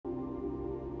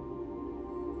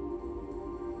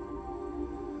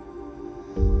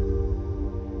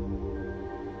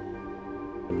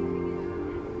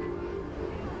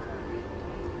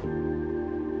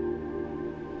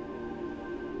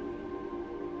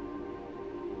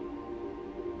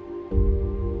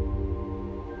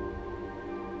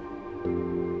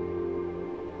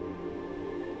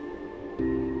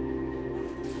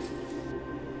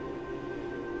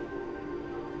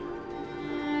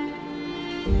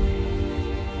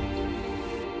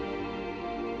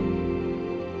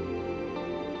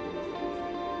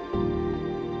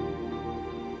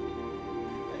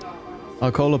I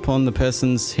call upon the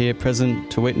persons here present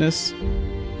to witness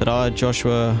that I,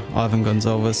 Joshua Ivan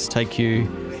Gonzalez, take you,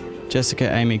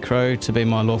 Jessica Amy Crow, to be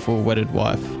my lawful wedded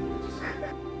wife.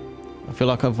 I feel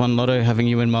like I've won lotto having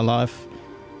you in my life.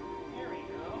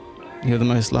 You're the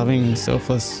most loving,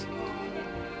 selfless,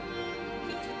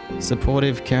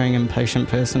 supportive, caring and patient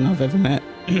person I've ever met.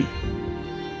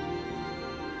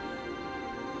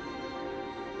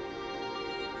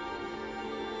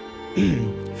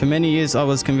 For many years I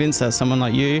was convinced that someone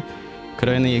like you could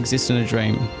only exist in a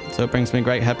dream, so it brings me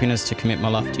great happiness to commit my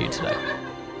life to you today.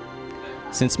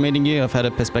 Since meeting you, I've had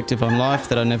a perspective on life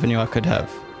that I never knew I could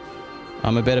have.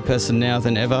 I'm a better person now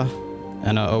than ever,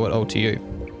 and I owe it all to you.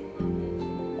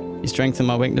 You strengthen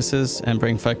my weaknesses and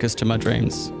bring focus to my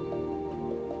dreams.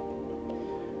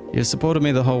 You've supported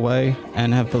me the whole way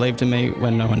and have believed in me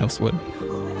when no one else would.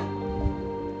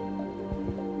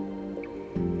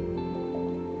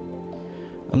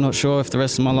 I'm not sure if the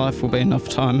rest of my life will be enough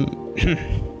time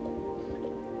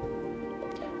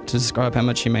to describe how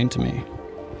much you mean to me.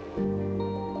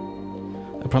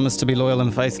 I promise to be loyal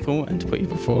and faithful and to put you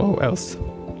before all else.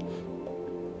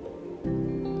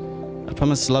 I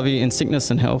promise to love you in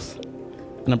sickness and health,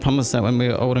 and I promise that when we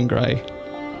are old and grey,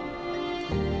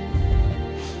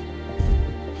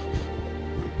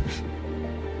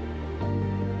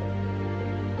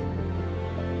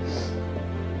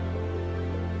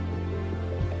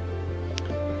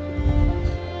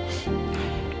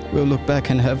 we'll look back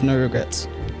and have no regrets.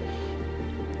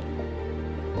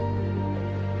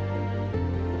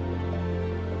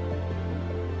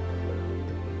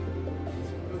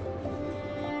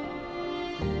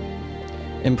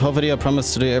 In poverty, I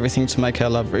promise to do everything to make our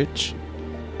love rich,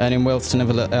 and in wealth to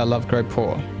never let our love grow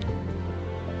poor.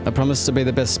 I promise to be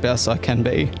the best spouse I can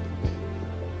be,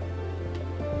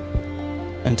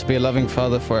 and to be a loving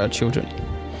father for our children.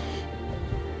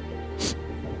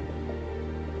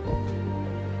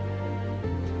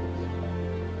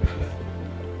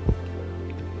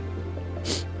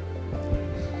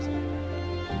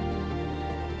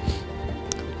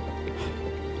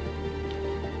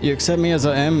 You accept me as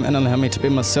I am and allow me to be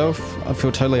myself. I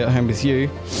feel totally at home with you,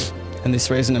 and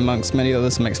this reason amongst many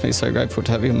others makes me so grateful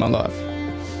to have you in my life.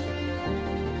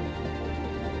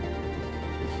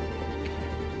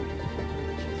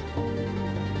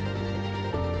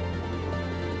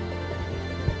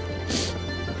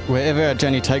 Wherever our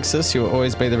journey takes us, you will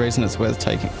always be the reason it's worth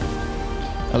taking.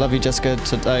 I love you, Jessica,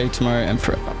 today, tomorrow and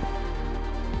forever.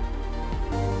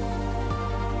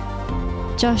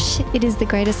 Josh, it is the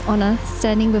greatest honour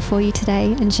standing before you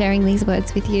today and sharing these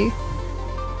words with you.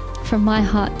 From my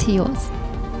heart to yours.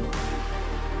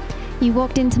 You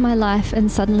walked into my life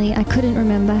and suddenly I couldn't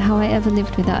remember how I ever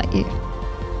lived without you.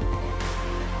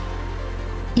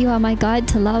 You are my guide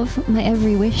to love, my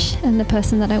every wish, and the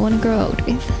person that I want to grow old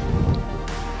with.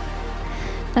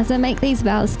 As I make these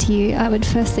vows to you, I would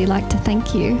firstly like to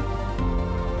thank you.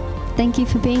 Thank you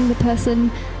for being the person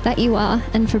that you are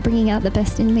and for bringing out the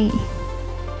best in me.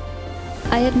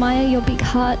 I admire your big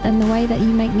heart and the way that you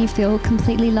make me feel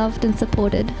completely loved and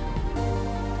supported.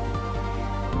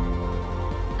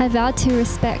 I vow to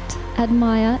respect,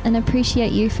 admire and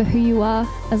appreciate you for who you are,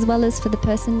 as well as for the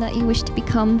person that you wish to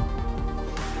become.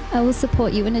 I will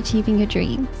support you in achieving your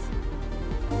dreams.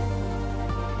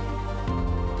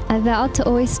 I vow to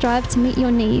always strive to meet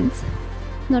your needs,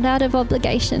 not out of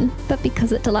obligation, but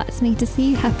because it delights me to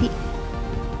see you happy.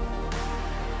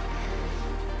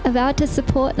 I vow to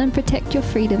support and protect your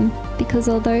freedom, because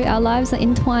although our lives are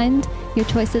entwined, your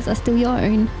choices are still your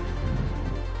own.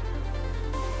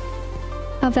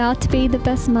 I vow to be the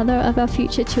best mother of our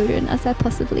future children as I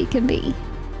possibly can be.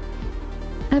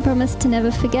 I promise to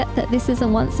never forget that this is a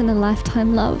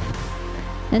once-in-a-lifetime love,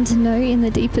 and to know in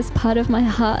the deepest part of my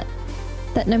heart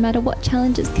that no matter what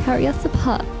challenges carry us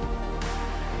apart,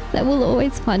 that we'll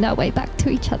always find our way back to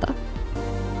each other.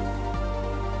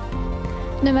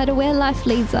 No matter where life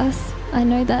leads us, I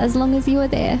know that as long as you are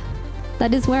there,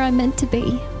 that is where I'm meant to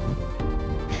be.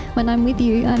 When I'm with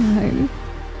you, I'm home.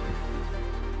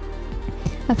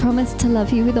 I promise to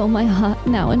love you with all my heart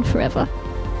now and forever.